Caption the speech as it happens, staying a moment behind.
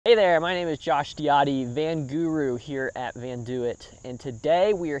Hey there, my name is Josh Diotti, Van Guru here at Vandoit, and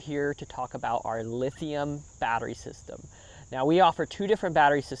today we are here to talk about our lithium battery system. Now we offer two different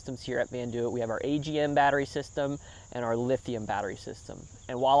battery systems here at Vandoit. We have our AGM battery system and our lithium battery system.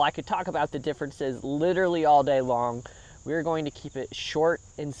 And while I could talk about the differences literally all day long, we're going to keep it short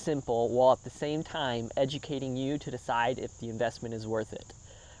and simple while at the same time educating you to decide if the investment is worth it.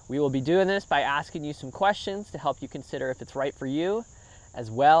 We will be doing this by asking you some questions to help you consider if it's right for you, as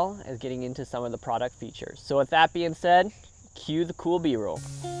well as getting into some of the product features. So with that being said, cue the cool B-roll.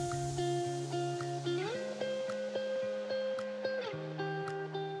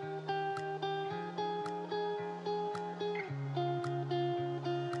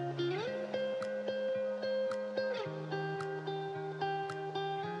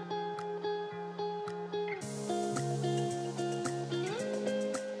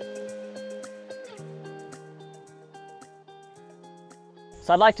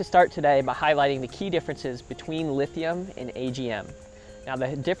 So I'd like to start today by highlighting the key differences between lithium and AGM. Now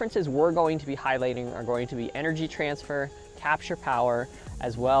the differences we're going to be highlighting are going to be energy transfer, capture power,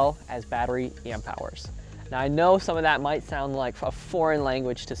 as well as battery amp hours. Now I know some of that might sound like a foreign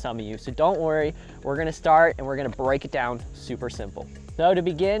language to some of you, so don't worry, we're gonna start and we're gonna break it down super simple. So to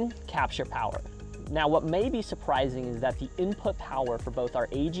begin, capture power. Now what may be surprising is that the input power for both our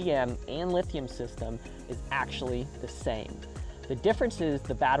AGM and lithium system is actually the same. The difference is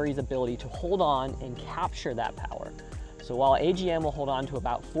the battery's ability to hold on and capture that power. So while AGM will hold on to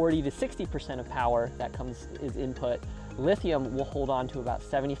about 40 to 60% of power that comes as input, lithium will hold on to about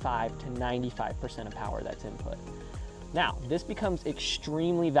 75 to 95% of power that's input. Now, this becomes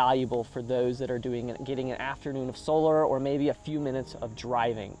extremely valuable for those that are getting an afternoon of solar or maybe a few minutes of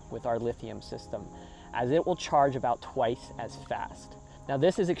driving with our lithium system, as it will charge about twice as fast. Now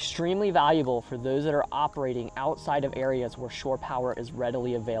this is extremely valuable for those that are operating outside of areas where shore power is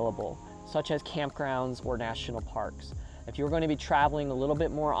readily available, such as campgrounds or national parks. If you're going to be traveling a little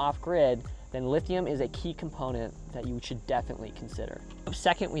bit more off-grid, then lithium is a key component that you should definitely consider.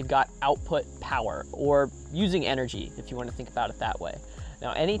 Second, we've got output power, or using energy, if you want to think about it that way.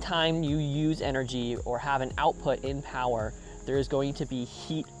 Now anytime you use energy or have an output in power, there is going to be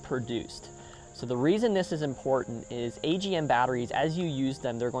heat produced. So the reason this is important is AGM batteries, as you use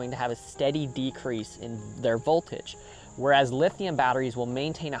them, they're going to have a steady decrease in their voltage, whereas lithium batteries will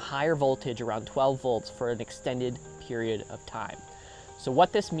maintain a higher voltage around 12 volts for an extended period of time. So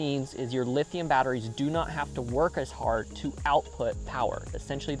what this means is your lithium batteries do not have to work as hard to output power.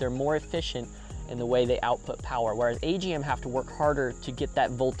 Essentially, they're more efficient in the way they output power, whereas AGM have to work harder to get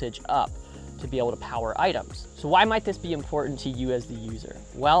that voltage up to be able to power items. So why might this be important to you as the user?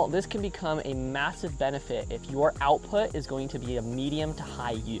 Well, this can become a massive benefit if your output is going to be a medium to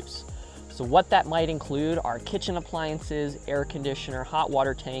high use. So what that might include are kitchen appliances, air conditioner, hot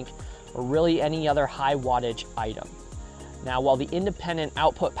water tank, or really any other high wattage item. Now, while the independent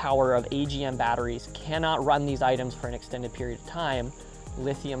output power of AGM batteries cannot run these items for an extended period of time,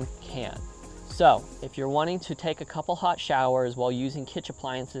 lithium can. So if you're wanting to take a couple hot showers while using kitchen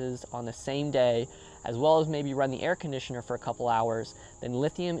appliances on the same day, as well as maybe run the air conditioner for a couple hours, then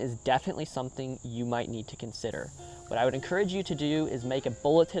lithium is definitely something you might need to consider. What I would encourage you to do is make a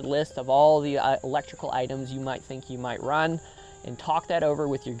bulleted list of all the electrical items you might think you might run, and talk that over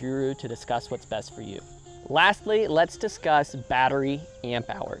with your guru to discuss what's best for you. Lastly, let's discuss battery amp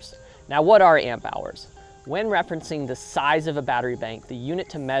hours. Now, what are amp hours? When referencing the size of a battery bank, the unit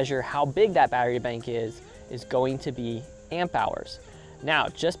to measure how big that battery bank is going to be amp hours. Now,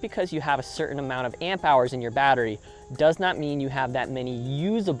 just because you have a certain amount of amp hours in your battery does not mean you have that many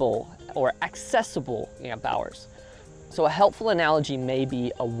usable or accessible amp hours. So a helpful analogy may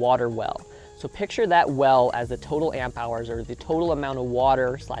be a water well. So picture that well as the total amp hours, or the total amount of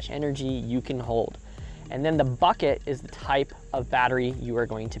water / energy you can hold. And then the bucket is the type of battery you are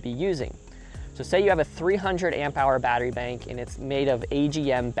going to be using. So say you have a 300 amp hour battery bank and it's made of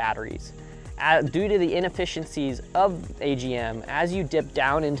AGM batteries. Due to the inefficiencies of AGM, as you dip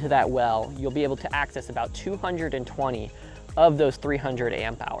down into that well, you'll be able to access about 220 of those 300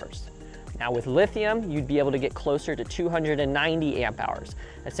 amp hours. Now with lithium, you'd be able to get closer to 290 amp hours.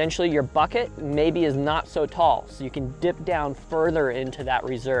 Essentially your bucket maybe is not so tall, so you can dip down further into that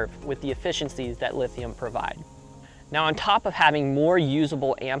reserve with the efficiencies that lithium provide. Now on top of having more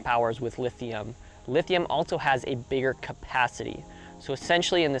usable amp hours with lithium, lithium also has a bigger capacity. So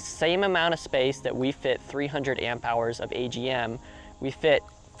essentially in the same amount of space that we fit 300 amp hours of AGM, we fit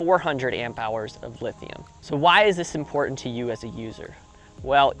 400 amp hours of lithium. So why is this important to you as a user?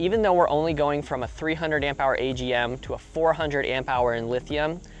 Well, even though we're only going from a 300 amp hour AGM to a 400 amp hour in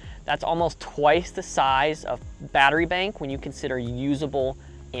lithium, that's almost twice the size of battery bank when you consider usable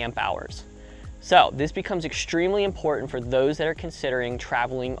amp hours. So this becomes extremely important for those that are considering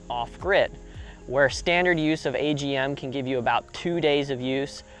traveling off-grid. Where standard use of AGM can give you about 2 days of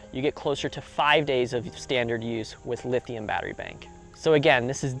use, you get closer to 5 days of standard use with lithium battery bank. So again,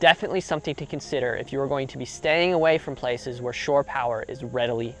 this is definitely something to consider if you are going to be staying away from places where shore power is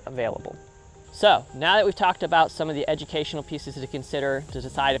readily available. So now that we've talked about some of the educational pieces to consider to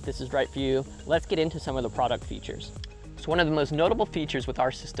decide if this is right for you, let's get into some of the product features. So one of the most notable features with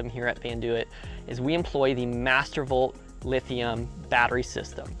our system here at Vandoit is we employ the Mastervolt lithium battery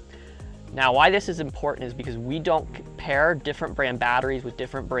system. Now, why this is important is because we don't pair different brand batteries with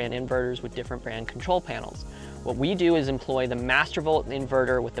different brand inverters with different brand control panels. What we do is employ the Mastervolt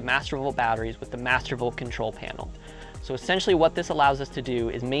inverter with the Mastervolt batteries with the Mastervolt control panel. So essentially what this allows us to do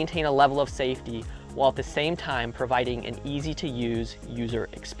is maintain a level of safety while at the same time providing an easy to use user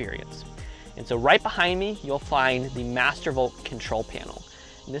experience. And so right behind me, you'll find the Mastervolt control panel.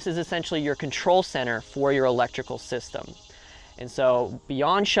 And this is essentially your control center for your electrical system. And so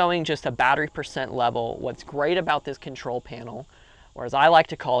beyond showing just a battery percent level, what's great about this control panel, or as I like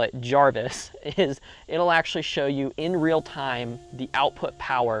to call it, Jarvis, is it'll actually show you in real time the output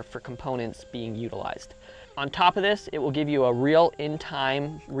power for components being utilized. On top of this, it will give you a real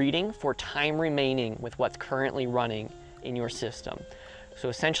in-time reading for time remaining with what's currently running in your system. So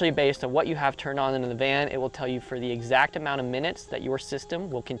essentially based on what you have turned on in the van, it will tell you for the exact amount of minutes that your system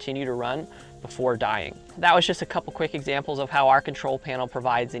will continue to run before dying. That was just a couple quick examples of how our control panel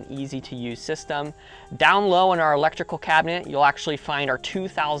provides an easy to use system. Down low in our electrical cabinet, you'll actually find our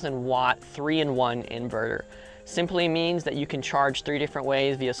 2000 watt 3-in-1 inverter. Simply means that you can charge 3 different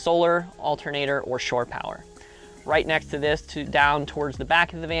ways via solar, alternator, or shore power. Right next to this, down towards the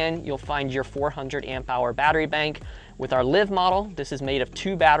back of the van, you'll find your 400 amp hour battery bank. With our Live model, this is made of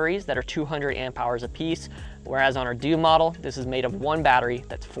 2 batteries that are 200 amp hours apiece, whereas on our Do model, this is made of 1 battery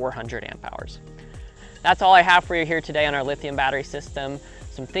that's 400 amp hours. That's all I have for you here today on our lithium battery system.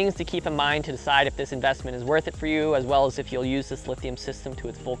 Some things to keep in mind to decide if this investment is worth it for you, as well as if you'll use this lithium system to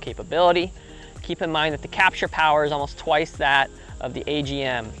its full capability. Keep in mind that the capture power is almost twice that of the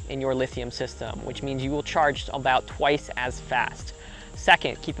AGM in your lithium system, which means you will charge about twice as fast.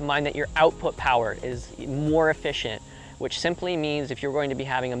 Second, keep in mind that your output power is more efficient, which simply means if you're going to be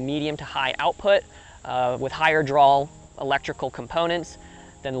having a medium to high output with higher draw electrical components,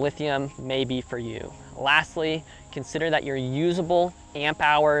 then lithium may be for you. Lastly, consider that your usable amp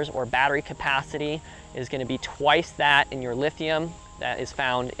hours or battery capacity is going to be twice that in your lithium that is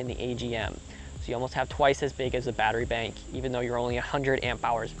found in the AGM. So you almost have twice as big as a battery bank, even though you're only 100 amp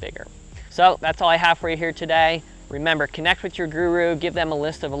hours bigger. So that's all I have for you here today. Remember, connect with your guru, give them a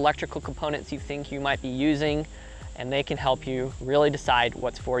list of electrical components you think you might be using, and they can help you really decide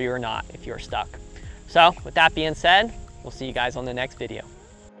what's for you or not if you're stuck. So with that being said, we'll see you guys on the next video.